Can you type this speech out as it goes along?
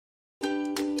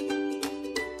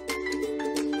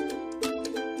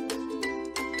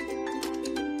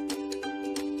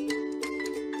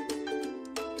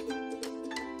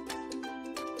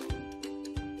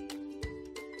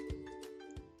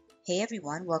Hey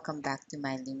everyone, welcome back to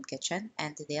my Loom kitchen,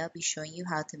 and today I'll be showing you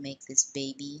how to make this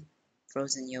baby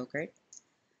frozen yogurt.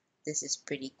 This is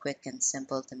pretty quick and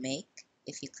simple to make.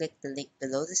 If you click the link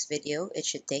below this video, it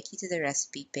should take you to the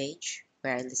recipe page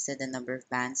where I listed the number of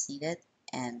bands needed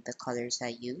and the colors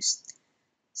I used.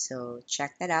 So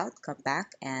check that out, come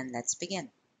back, and let's begin.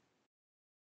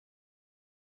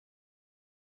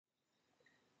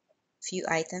 Few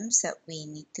items that we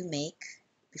need to make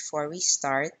before we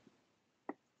start.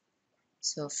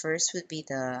 So first would be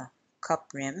the cup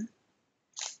rim,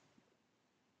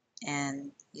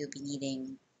 and you'll be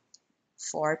needing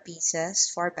four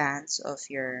bands of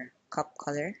your cup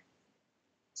color.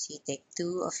 So you take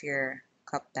two of your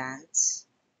cup bands,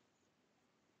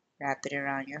 wrap it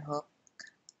around your hook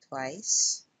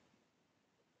twice,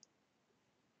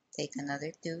 take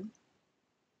another two,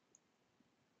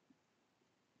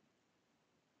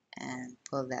 and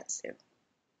pull that through.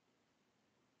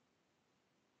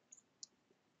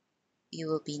 You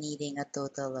will be needing a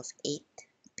total of 8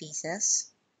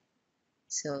 pieces.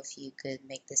 So if you could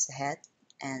make this ahead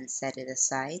and set it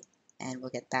aside, and we'll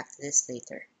get back to this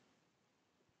later.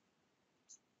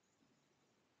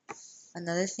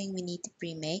 Another thing we need to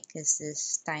pre-make is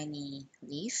this tiny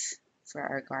leaf for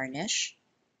our garnish.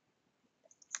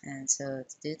 And so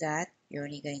to do that, you're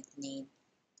only going to need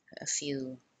a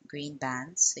few green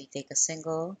bands. So you take a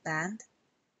single band,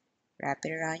 wrap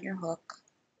it around your hook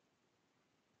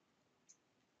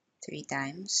 3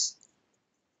 times.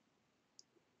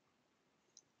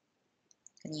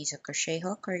 You can use a crochet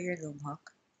hook or your loom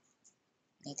hook.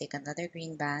 And you take another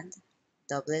green band,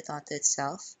 double it onto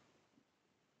itself,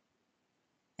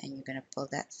 and you're going to pull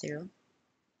that through.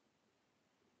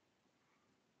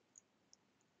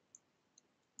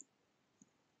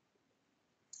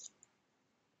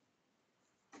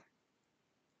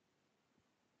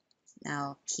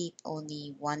 Now keep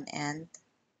only one end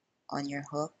on your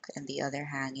hook and the other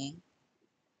hanging.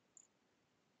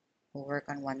 We'll work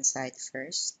on one side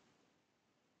first.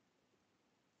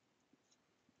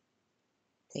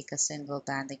 Take a single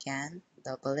band again,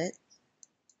 double it,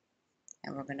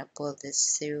 and we're going to pull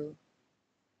this through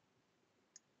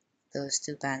those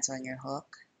 2 bands on your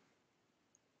hook.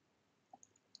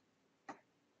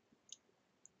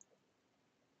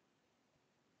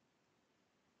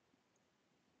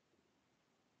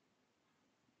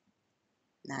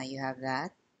 Now you have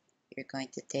that. You're going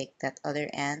to take that other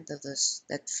end of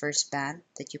that first band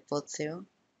that you pulled through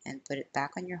and put it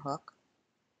back on your hook.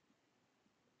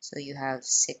 So you have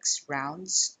 6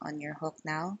 rounds on your hook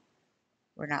now.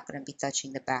 We're not going to be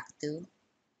touching the back 2. We're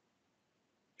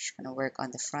just going to work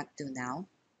on the front 2 now.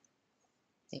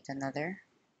 Take another,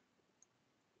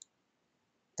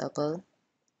 double,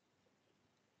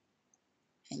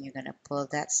 and you're going to pull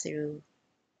that through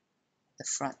the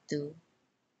front 2.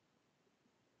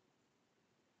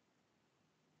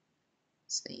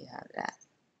 So you have that.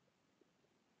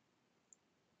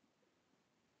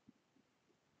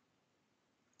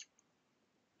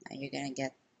 Now you're going to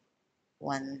get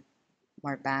one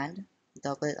more band,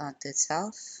 double it onto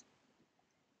itself,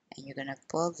 and you're going to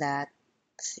pull that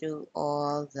through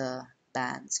all the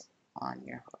bands on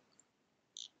your hook.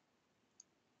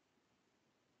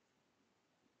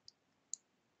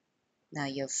 Now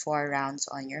you have 4 rounds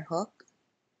on your hook.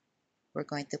 We're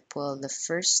going to pull the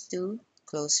first 2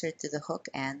 closer to the hook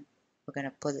end. We're going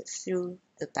to pull it through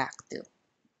the back 2.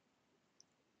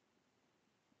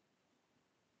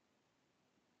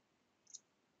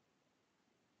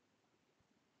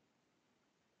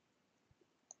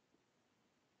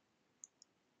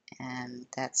 And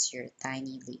that's your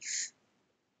tiny leaf.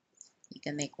 You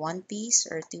can make 1 piece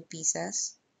or 2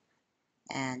 pieces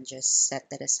and just set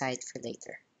that aside for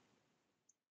later.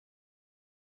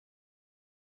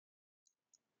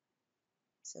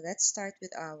 So let's start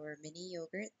with our mini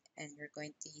yogurt, and we're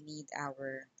going to need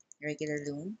our regular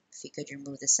loom. If you could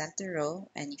remove the center row,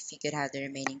 and if you could have the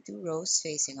remaining 2 rows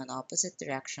facing on opposite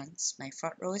directions. My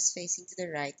front row is facing to the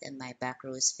right and my back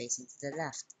row is facing to the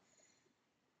left.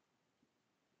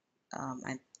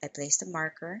 I placed a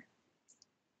marker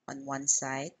on one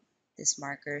side. This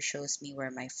marker shows me where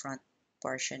my front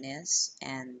portion is,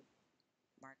 and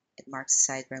it marks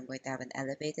the side where I'm going to have an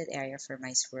elevated area for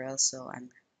my swirl, so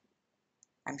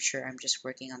I'm sure I'm just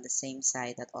working on the same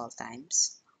side at all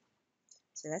times.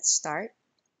 So let's start.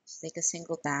 Just take a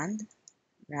single band,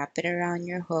 wrap it around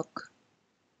your hook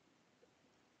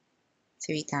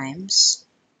 3 times.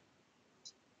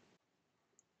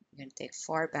 You're going to take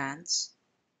 4 bands,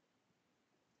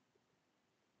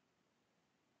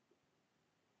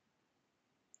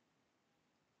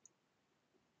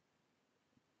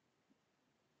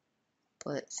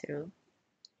 pull it through,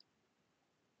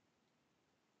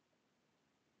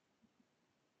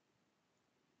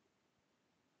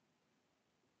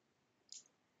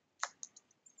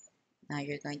 Now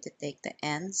you're going to take the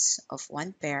ends of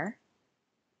one pair,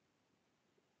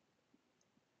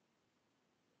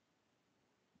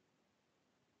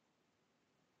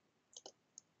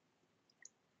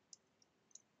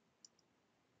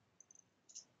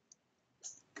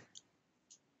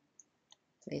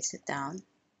 place it down,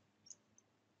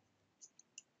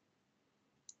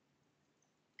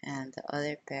 and the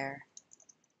other pair,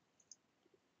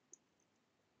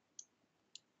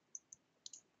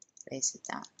 place it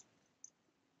down.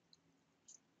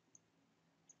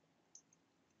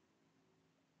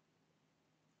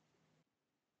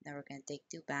 Now we're going to take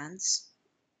two bands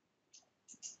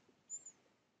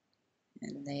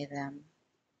and lay them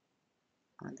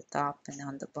on the top and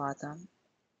on the bottom,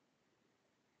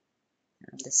 and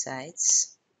on the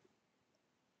sides.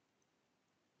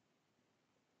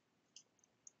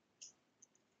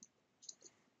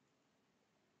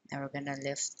 Now we're going to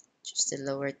lift just the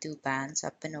lower two bands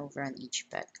up and over on each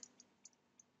peg.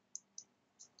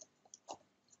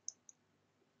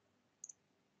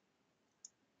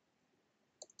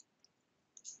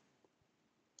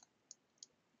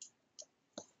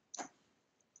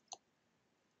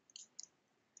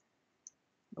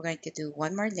 We're going to do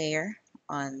one more layer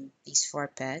on these 4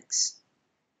 pegs.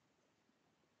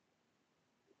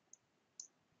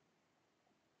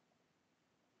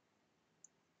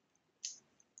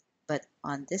 But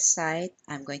on this side,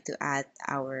 I'm going to add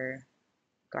our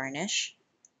garnish.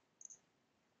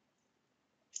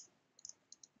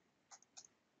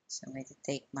 So I'm going to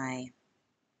take my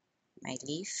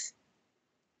leaf,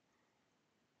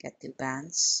 get 2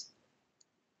 bands,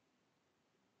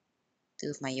 2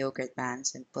 of my yogurt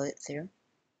bands, and pull it through.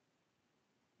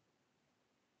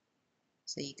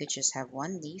 So you could just have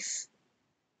 1 leaf,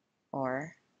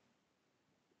 or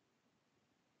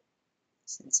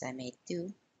since I made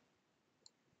 2,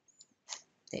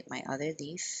 take my other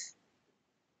leaf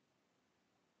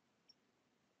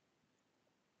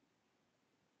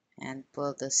and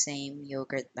pull the same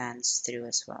yogurt bands through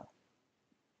as well.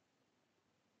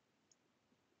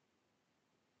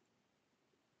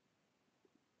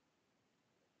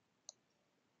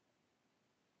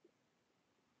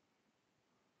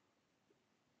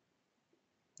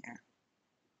 There.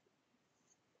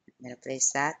 I'm going to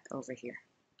place that over here.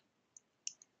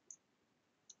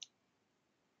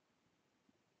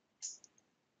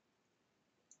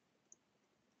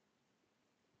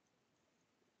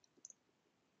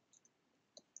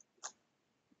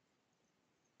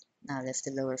 Now lift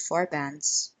the lower 4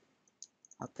 bands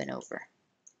up and over.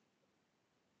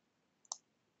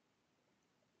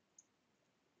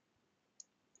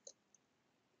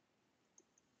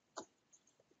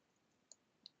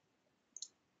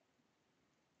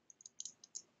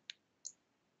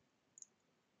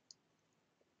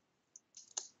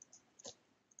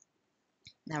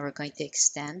 Now we're going to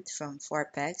extend from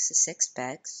 4 pegs to 6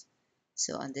 pegs.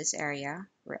 So on this area,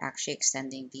 we're actually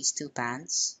extending these 2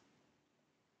 bands.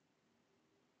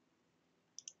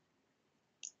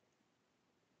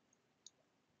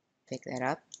 Pick that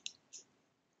up,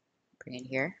 bring it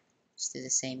here, just do the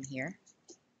same here.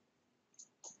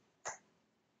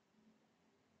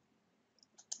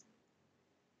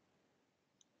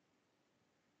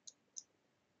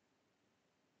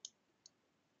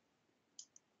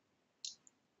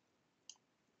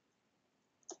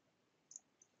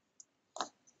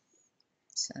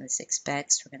 So on the 6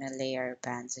 pegs, we're going to lay our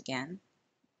bands again.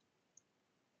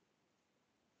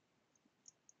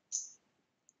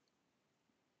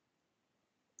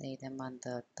 Lay them on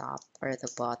the top or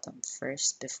the bottom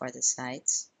first before the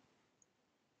sides.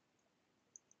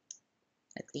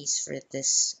 At least for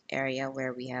this area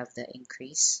where we have the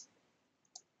increase.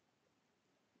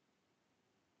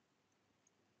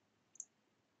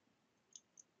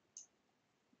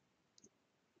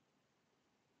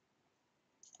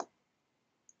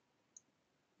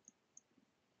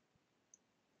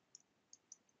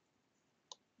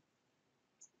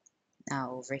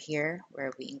 Now over here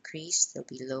where we increase, there'll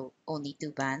be only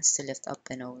 2 bands to lift up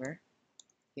and over.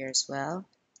 Here as well.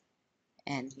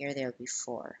 And here there'll be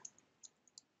 4.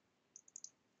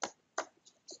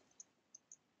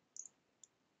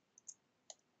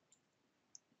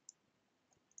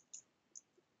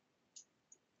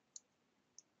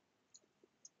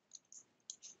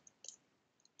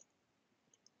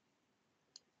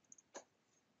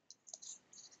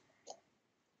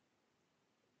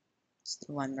 Let's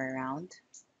do one more round.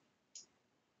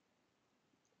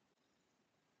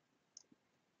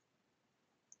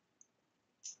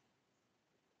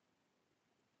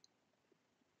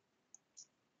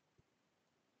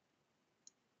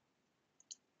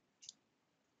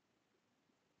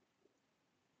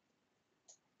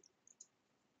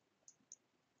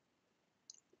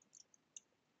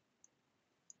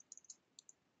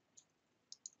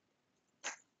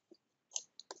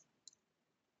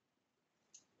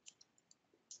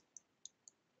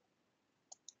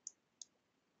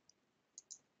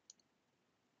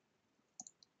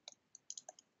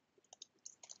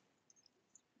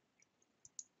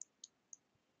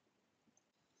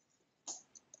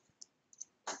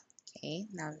 Okay,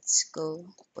 now let's go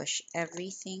push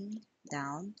everything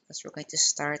down because we're going to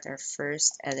start our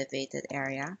first elevated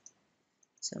area.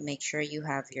 So make sure you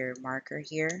have your marker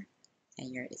here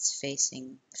and it's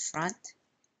facing the front.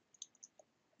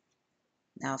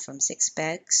 Now from 6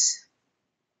 pegs,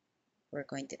 we're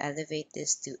going to elevate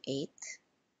this to 8,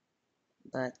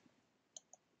 but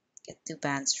get 2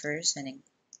 bands first and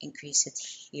increase it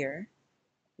here.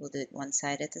 We'll do it one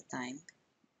side at a time.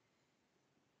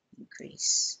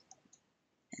 Increase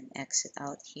and exit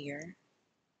out here.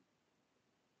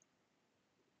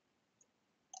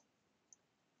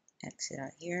 Exit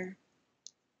out here.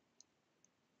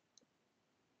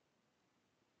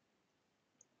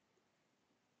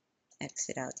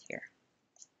 Exit out here.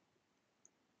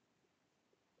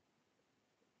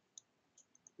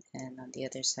 And on the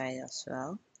other side as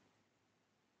well.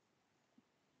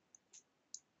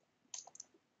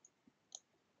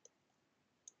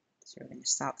 So we're going to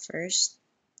stop first.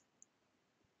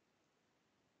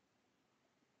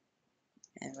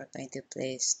 And we're going to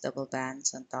place double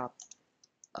bands on top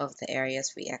of the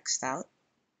areas we X'd out.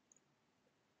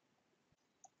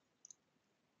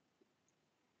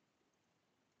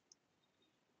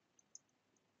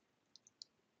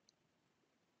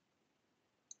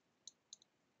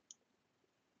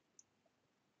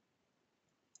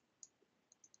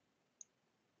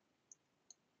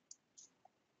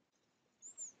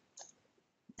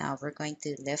 Now we're going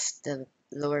to lift the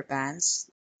lower bands.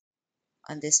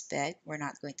 On this peg, we're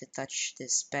not going to touch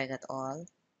this peg at all.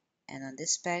 And on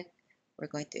this peg, we're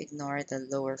going to ignore the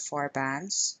lower 4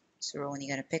 bands. So we're only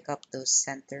going to pick up those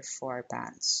center 4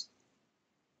 bands,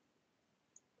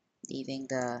 leaving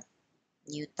the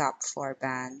new top 4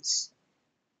 bands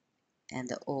and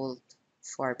the old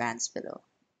 4 bands below.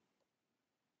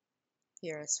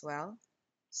 Here as well,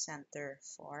 center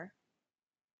 4.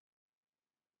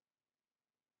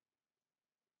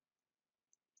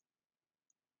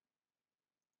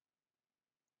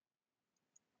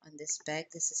 On this peg,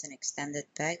 this is an extended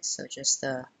peg, so just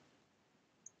the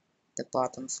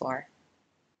bottom 4.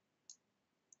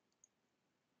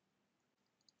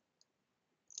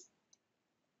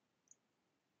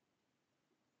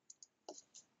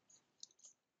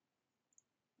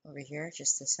 Over here,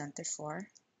 just the center 4.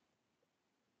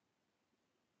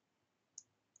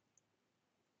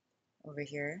 Over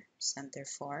here, center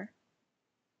 4.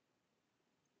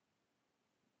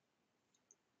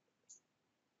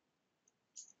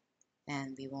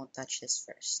 And we won't touch this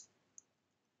first.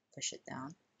 Push it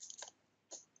down.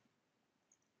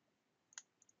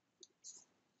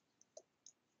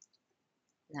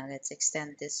 Now let's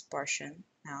extend this portion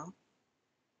now.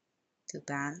 2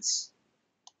 bands.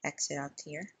 Exit out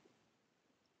here.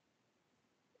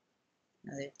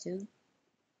 Another 2.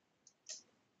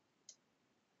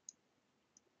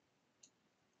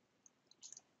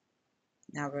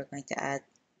 Now we're going to add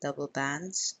double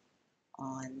bands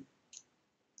on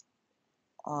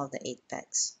all the 8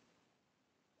 pegs.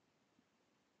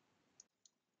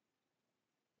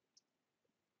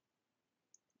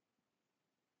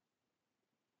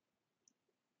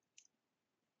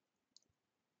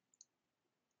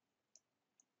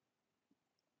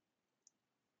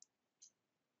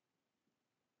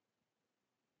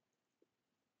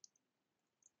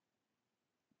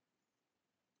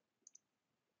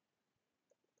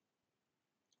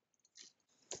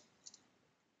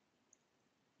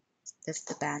 Lift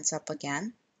the bands up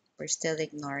again. We're still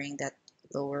ignoring that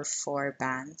lower 4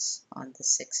 bands on the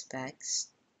 6 pegs.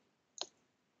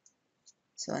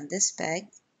 So on this peg,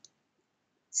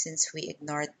 since we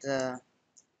ignored the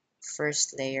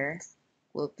first layer,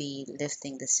 we'll be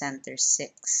lifting the center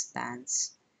 6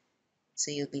 bands.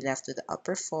 So you'll be left with the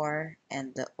upper 4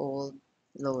 and the old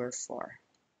lower 4.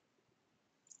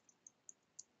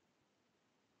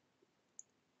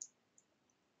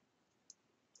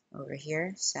 Over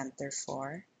here, center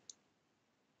 4.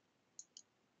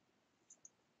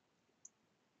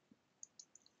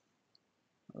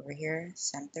 Over here,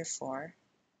 center 4.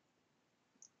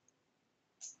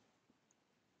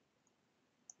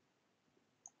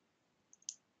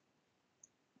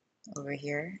 Over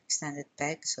here, extended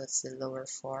peg, so it's the lower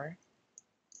 4.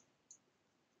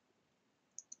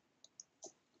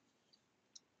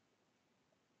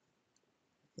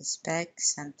 This peg,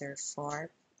 center 4.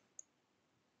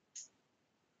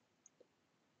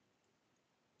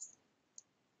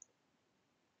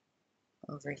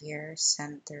 Over here,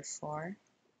 center 4.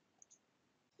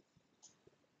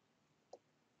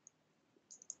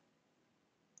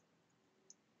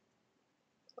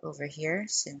 Over here,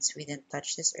 since we didn't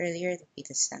touch this earlier, it'll be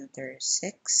the center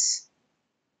 6.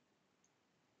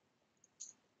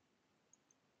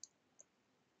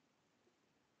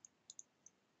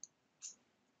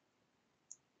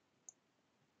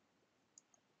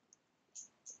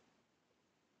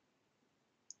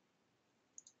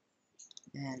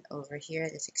 And over here,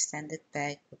 this extended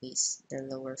peg will be the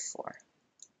lower 4.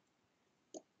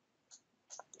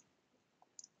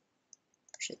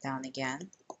 Push it down again.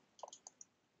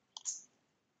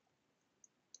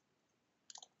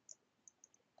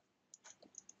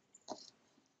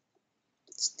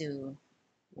 Let's do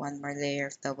one more layer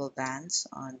of double bands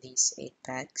on these 8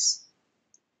 pegs.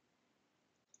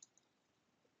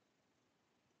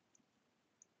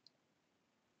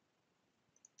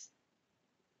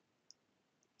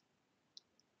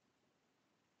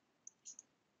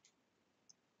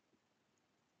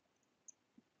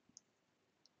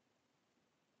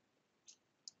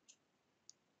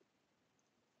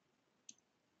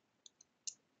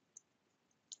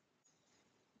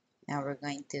 Now we're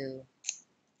going to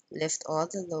lift all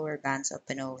the lower bands up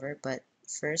and over, but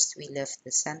first we lift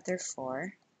the center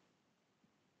 4,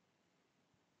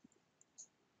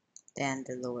 then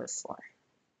the lower 4.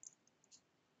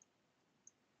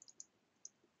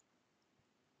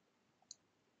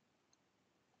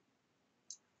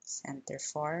 Center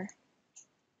 4,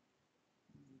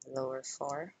 lower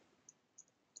 4,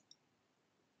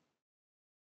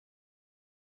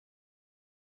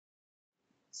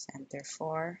 center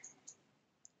 4,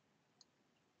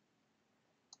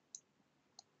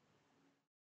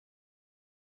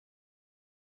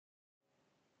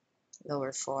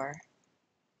 lower 4.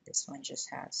 This one just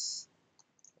has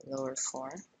lower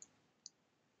 4,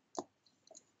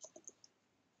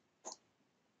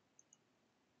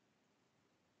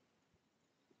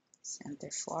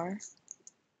 center 4,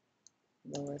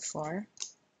 lower 4,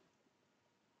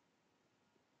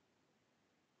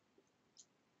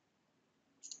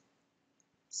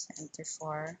 center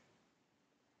 4,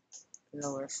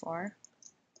 lower 4,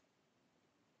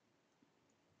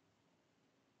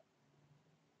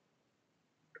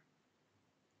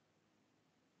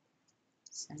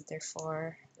 center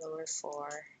 4, lower 4,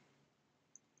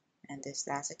 and this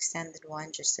last extended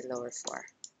one, just the lower 4.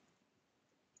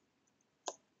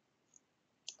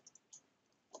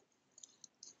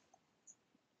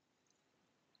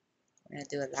 We're going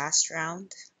to do a last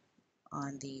round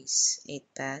on these 8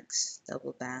 pegs,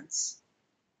 double bands.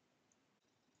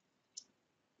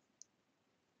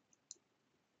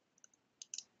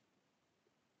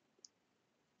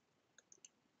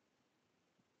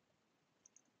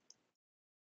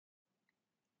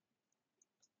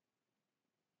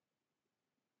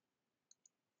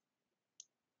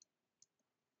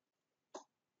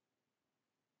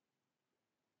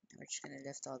 We're just going to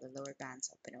lift all the lower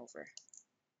bands up and over.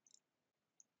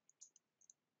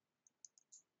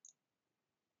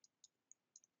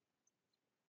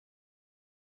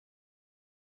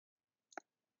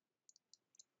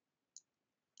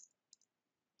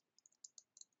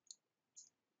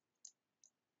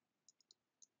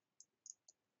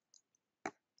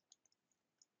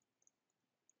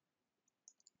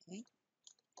 Okay.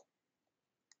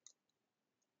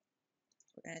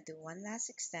 We're going to do one last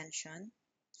extension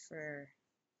for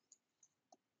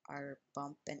our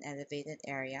bump and elevated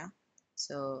area.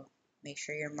 So make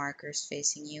sure your marker is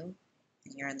facing you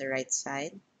and you're on the right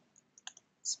side.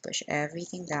 Let's push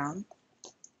everything down.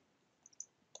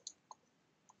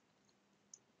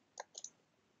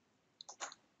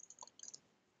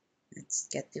 Let's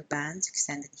get 2 bands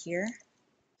extended here,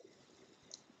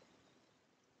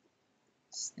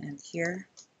 extend here,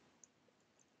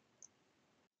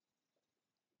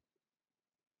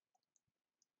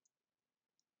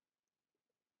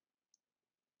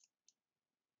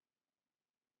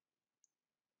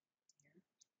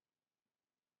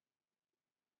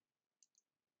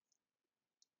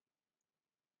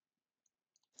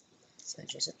 so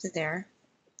just up to there.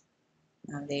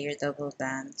 Now lay your double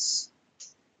bands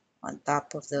on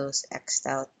top of those X'd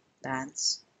out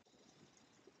bands.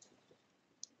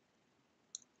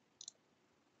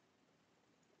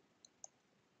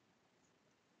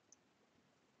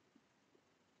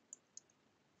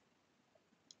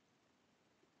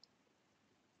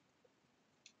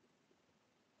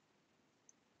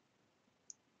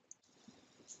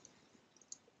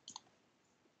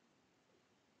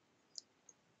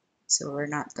 So we're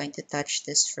not going to touch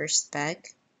this first peg.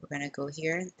 We're going to go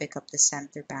here and pick up the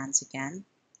center bands again,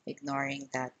 ignoring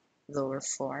that lower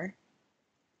 4.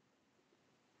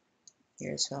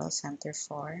 Here as well, center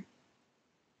 4,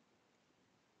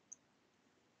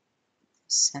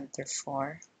 center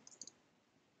 4,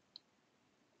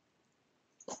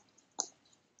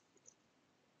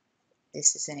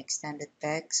 this is an extended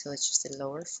peg, so it's just the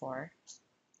lower 4.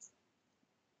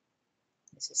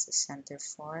 This is the center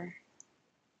 4,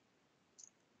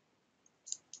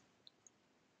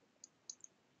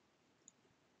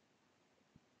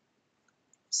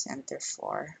 center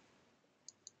 4,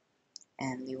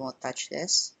 and we won't touch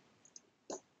this.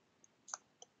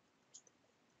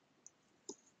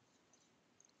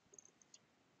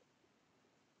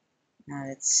 Now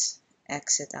let's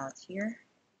exit out here.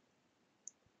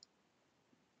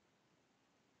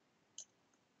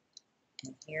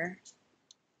 And here.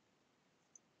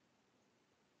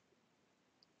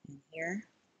 And here.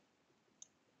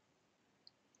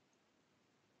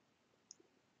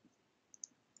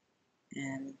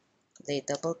 And lay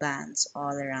double bands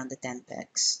all around the 10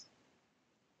 pegs.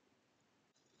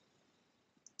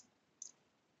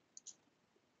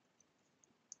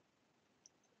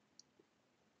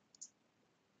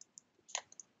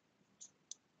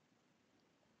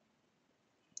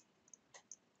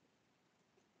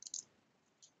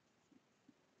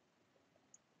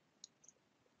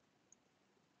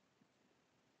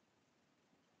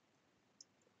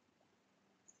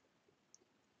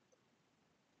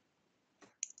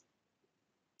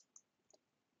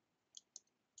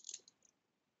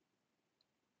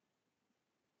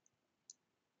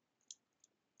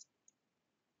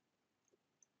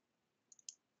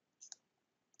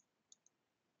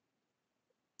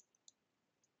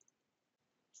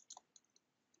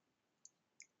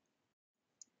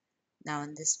 Now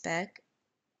in this peg,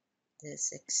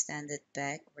 this extended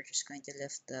peg, we're just going to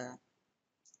lift the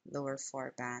lower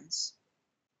 4 bands.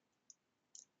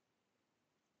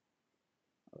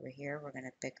 Over here, we're going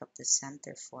to pick up the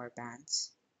center 4 bands.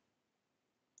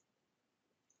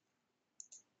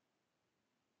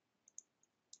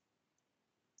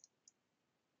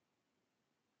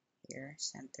 Here,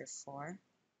 center 4.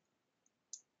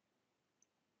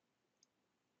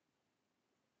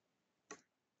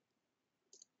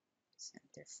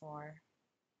 Center 4.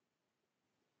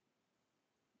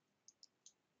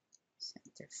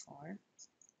 Center 4.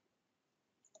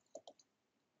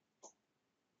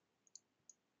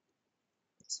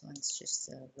 This one's just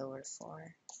the lower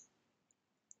 4.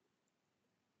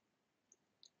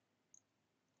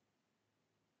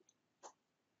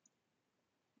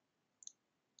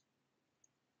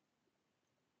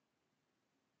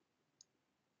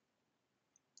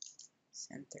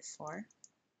 Center 4.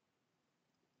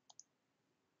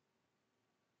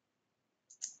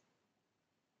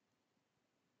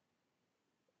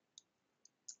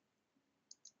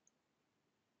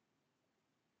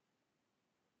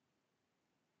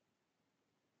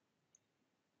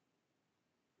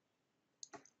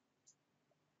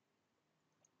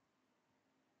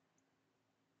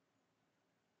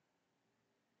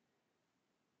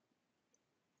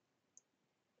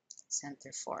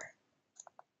 Center 4.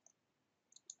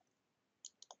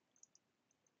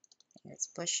 Let's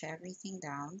push everything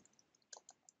down.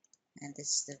 And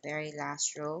this is the very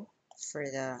last row for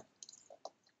the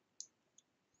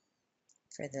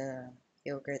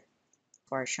yogurt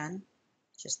portion.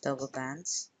 Just double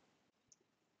bands.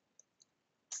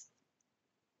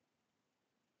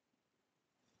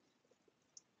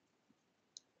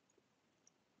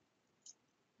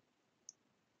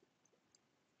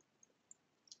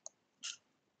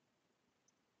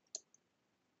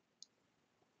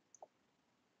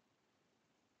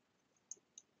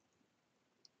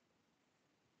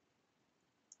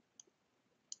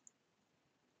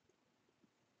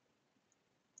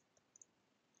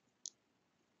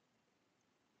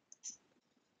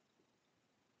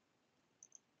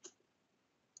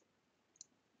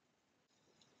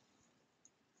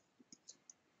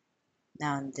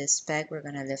 Now in this peg, we're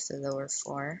going to lift the lower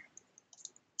 4.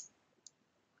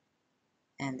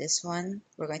 And this one,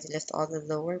 we're going to lift all the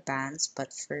lower bands,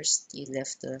 but first you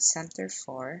lift the center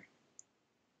 4.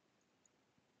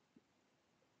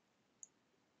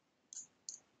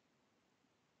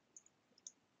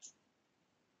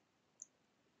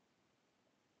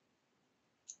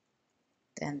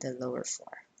 Then the lower 4.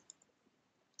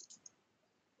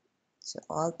 So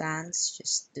all bands,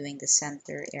 just doing the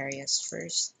center areas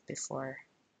first before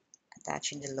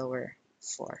attaching the lower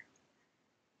 4.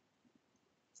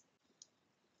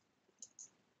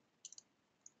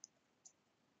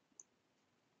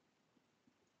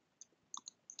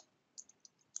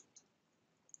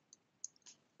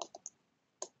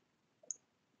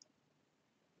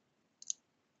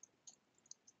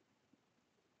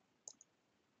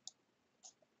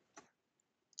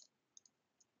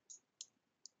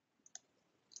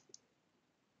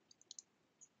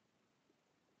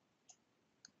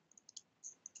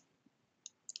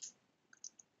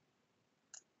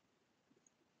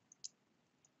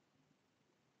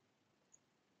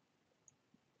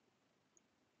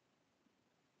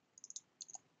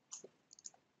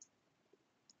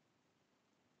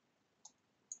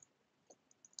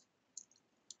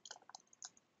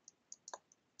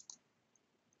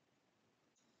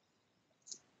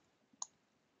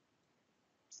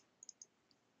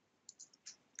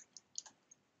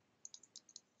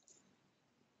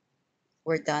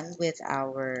 we're done with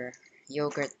our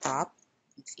yogurt top.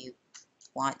 If you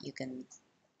want, you can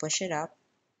push it up,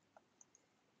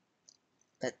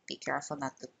 but be careful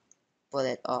not to pull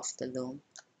it off the loom.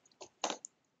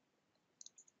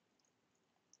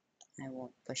 I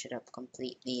won't push it up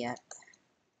completely yet,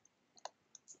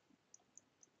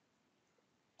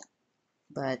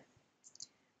 but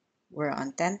we're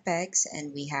on 10 pegs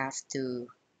and we have to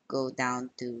go down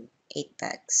to 8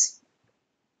 pegs.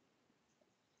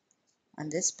 On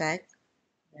this peg,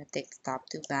 I'm going to take the top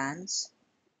 2 bands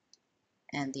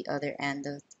and the other end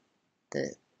of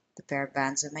the pair of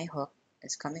bands of my hook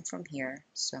is coming from here,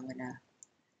 so I'm going to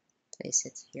place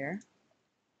it here.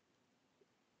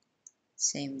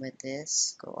 Same with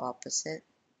this, go opposite.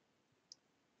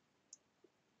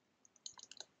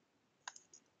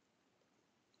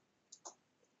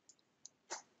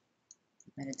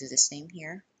 I'm going to do the same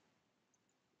here.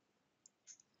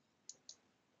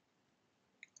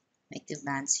 Make 2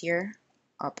 bands here,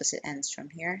 opposite ends from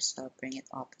here, so I'll bring it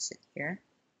opposite here.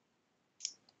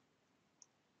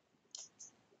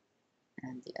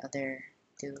 And the other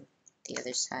 2 the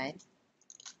other side.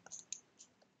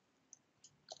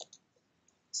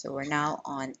 So we're now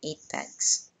on 8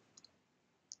 pegs.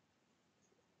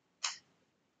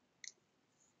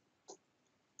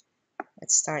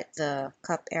 Let's start the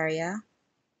cup area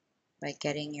by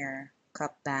getting your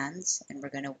cup bands, and we're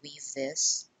going to weave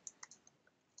this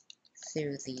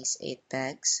through these 8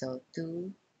 pegs. So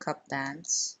 2 cup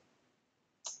bands,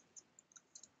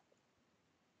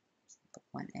 put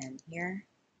one end here,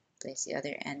 place the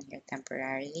other end here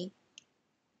temporarily.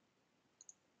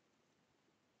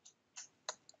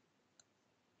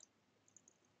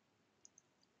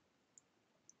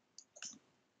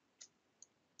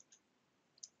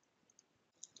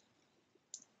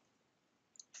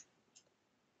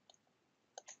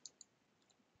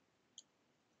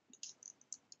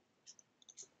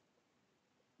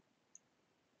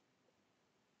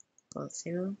 Pull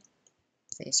through,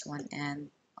 place one end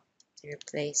to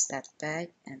replace that peg,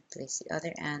 and place the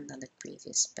other end on the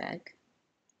previous peg.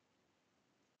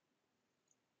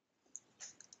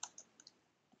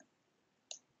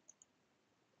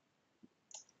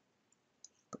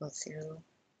 Pull through,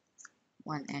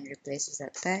 one end replaces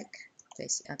that peg,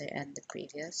 place the other end the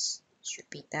previous. Just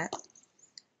repeat that.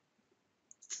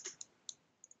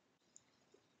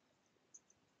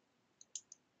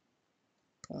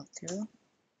 Pull through.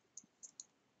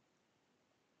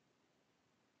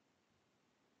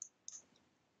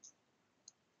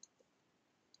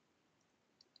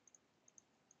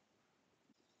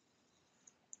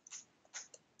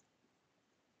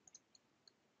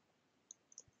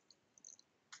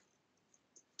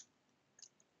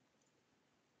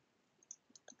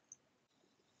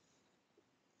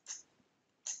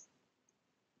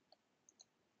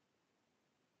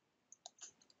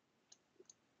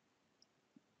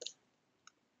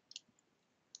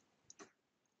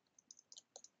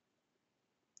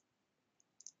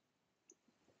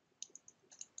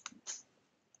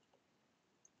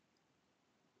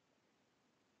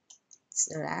 It's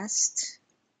the last.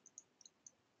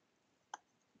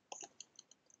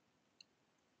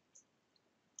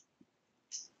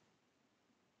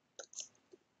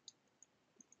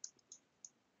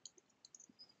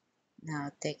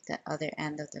 Now take the other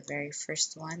end of the very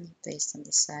first one you placed on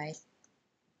the side,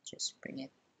 just bring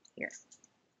it here.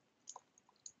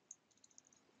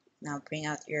 Now bring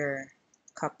out your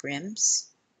cup rims,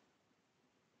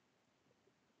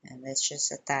 and let's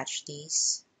just attach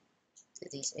these to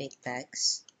these 8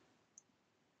 pegs.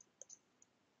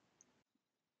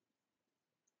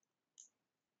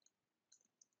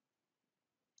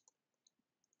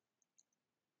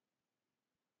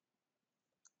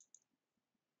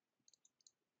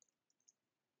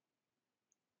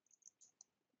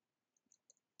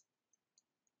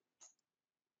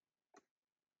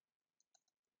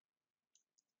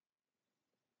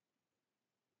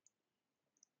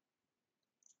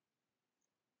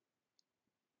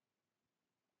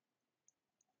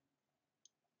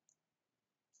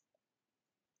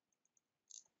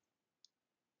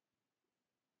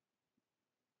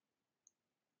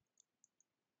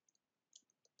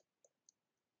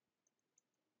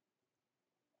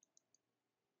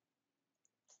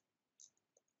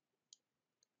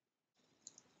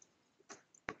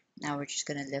 Now we're just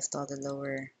going to lift all the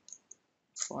lower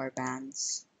 4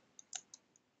 bands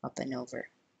up and over.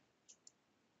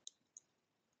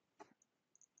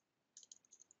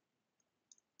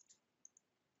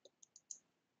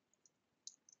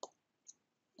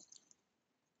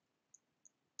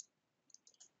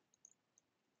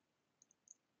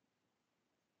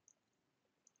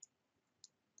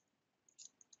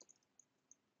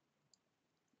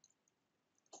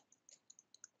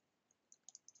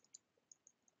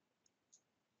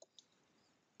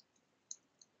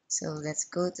 So let's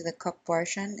go to the cup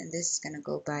portion, and this is going to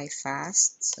go by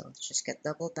fast. So let's just get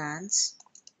double bands,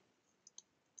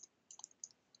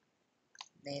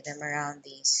 lay them around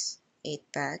these 8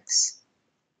 pegs.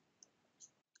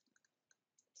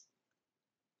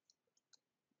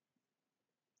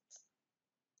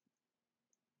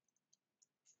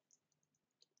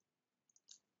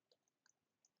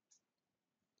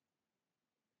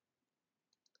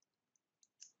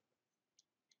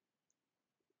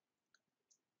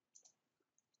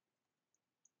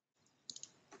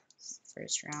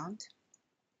 First round.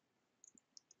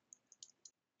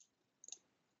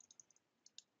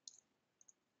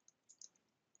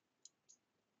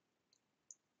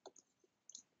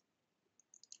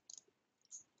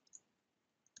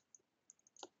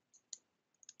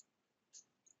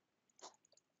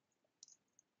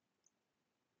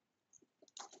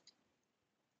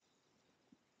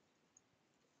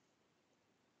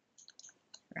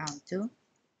 Round 2.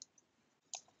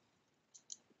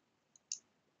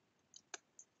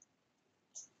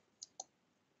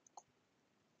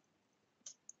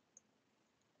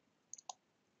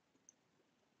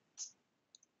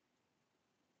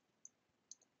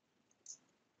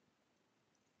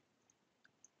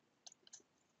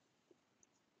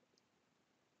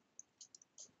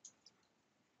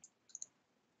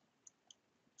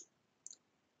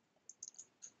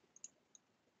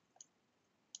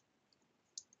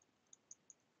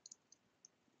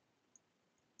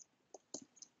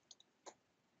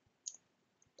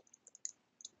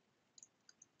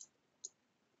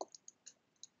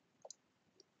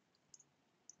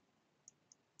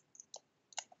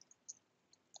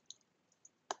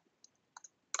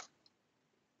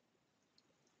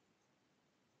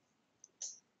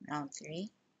 Round 3.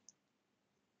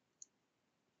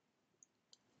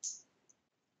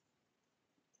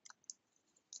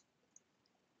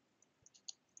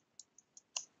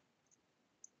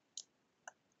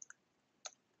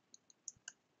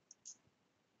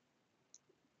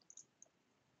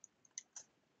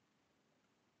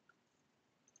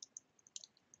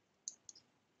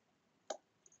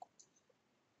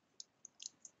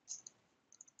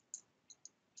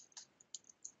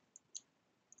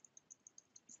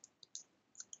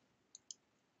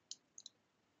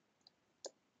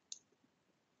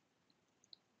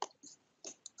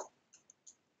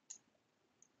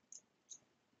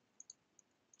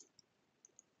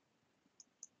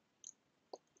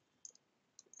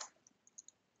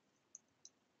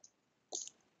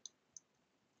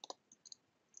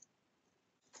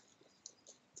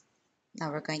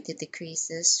 Now we're going to decrease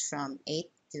this from 8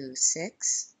 to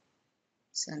 6.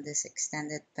 So on this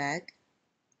extended peg,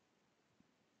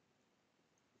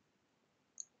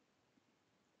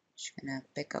 just gonna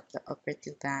pick up the upper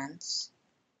 2 bands,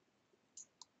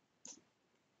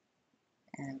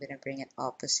 and I'm gonna bring it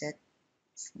opposite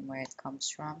from where it comes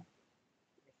from,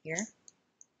 over here.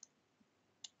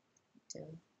 2.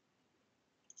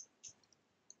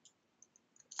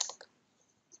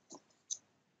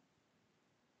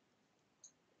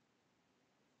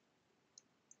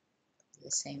 The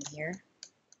same here.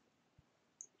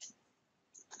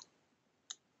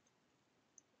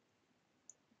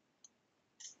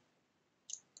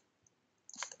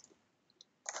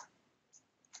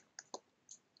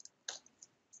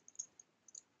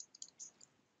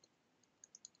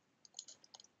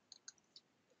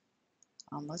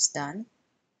 Almost done.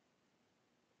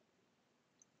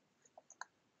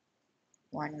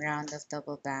 One round of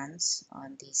double bands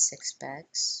on these 6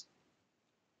 pegs.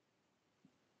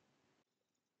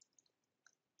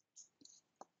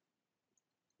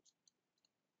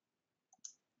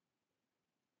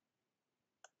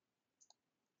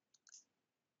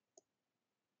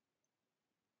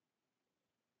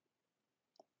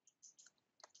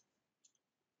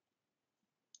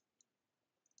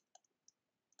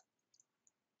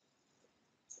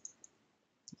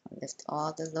 Lift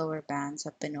all the lower bands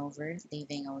up and over,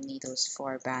 leaving only those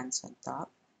 4 bands on top.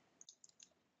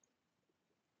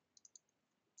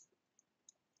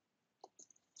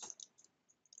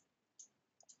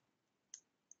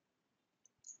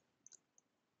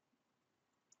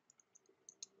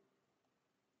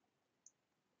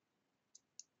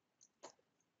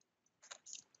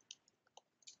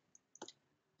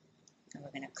 And we're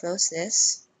going to close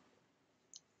this,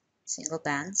 single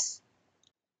bands.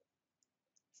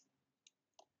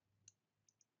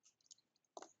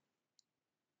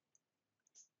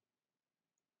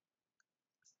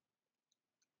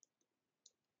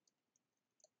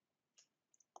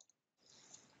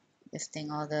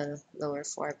 Lifting all the lower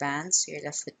 4 bands, so you're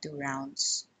left with 2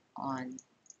 rounds on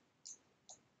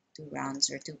 2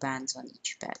 rounds or 2 bands on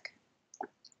each peg.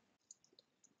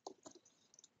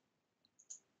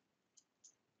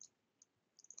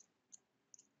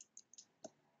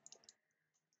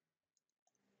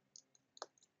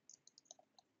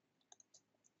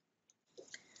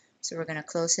 So we're going to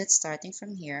close it starting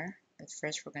from here, but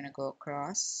first we're going to go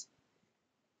across,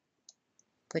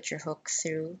 put your hook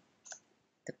through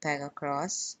the peg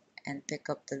across, and pick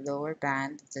up the lower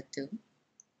band of the two,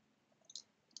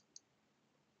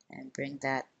 and bring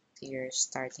that to your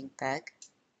starting peg.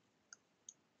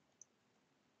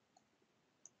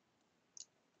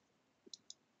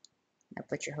 Now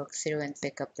put your hook through and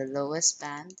pick up the lowest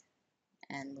band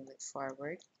and move it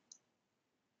forward.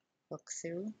 Hook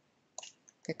through,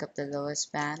 pick up the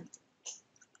lowest band,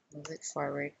 move it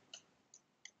forward.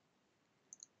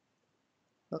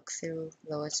 Hook through,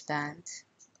 lowest band,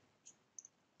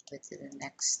 move it to the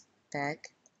next peg.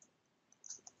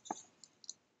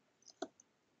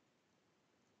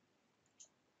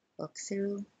 Hook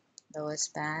through,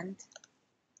 lowest band,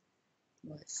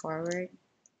 move it forward.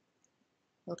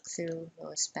 Hook through,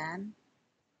 lowest band.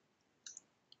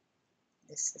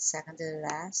 This is the second to the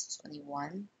last, only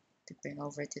one to bring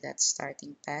over to that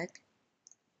starting peg.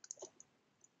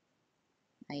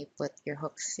 Now you put your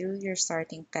hook through your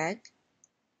starting peg,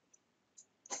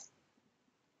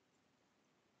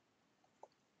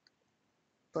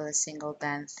 pull a single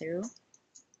band through,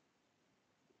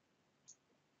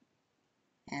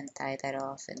 and tie that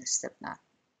off in a slip knot.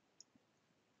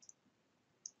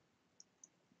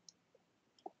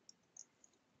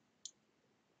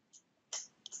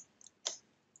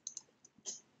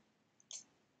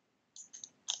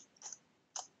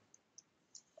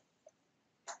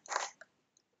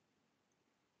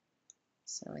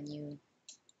 So when you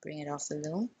bring it off the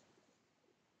loom,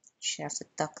 you have to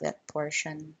tuck that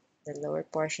portion, the lower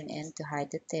portion in to hide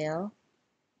the tail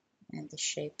and to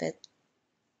shape it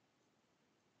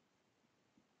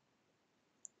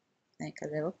like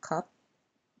a little cup.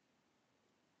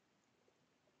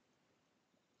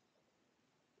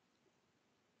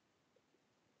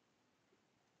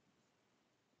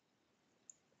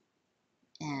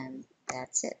 And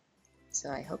that's it. So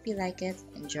I hope you like it.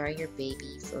 Enjoy your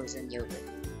baby frozen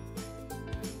yogurt.